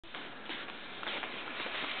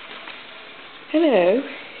Hello,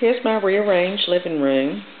 here's my rearranged living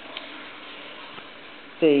room.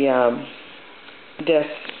 The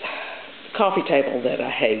coffee table that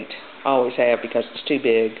I hate, always have because it's too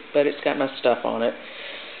big, but it's got my stuff on it.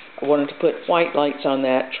 I wanted to put white lights on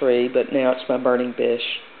that tree, but now it's my burning bush.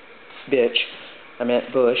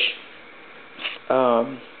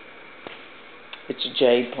 It's a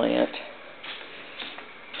jade plant.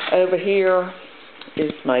 Over here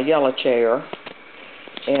is my yellow chair.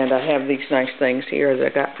 And I have these nice things here that I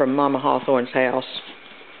got from Mama Hawthorne's house.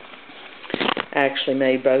 I actually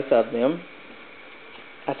made both of them.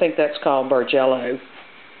 I think that's called Bargello.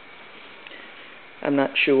 I'm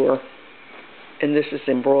not sure. And this is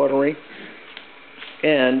embroidery.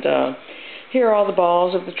 And here are all the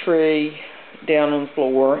balls of the tree down on the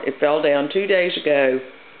floor. It fell down 2 days ago.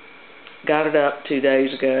 Got it up 2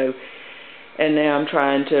 days ago. And now I'm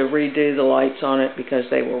trying to redo the lights on it because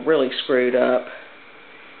they were really screwed up.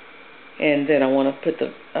 And then I want to put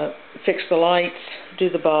fix the lights, do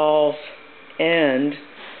the balls, and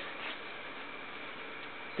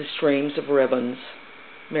the streams of ribbons.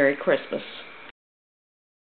 Merry Christmas.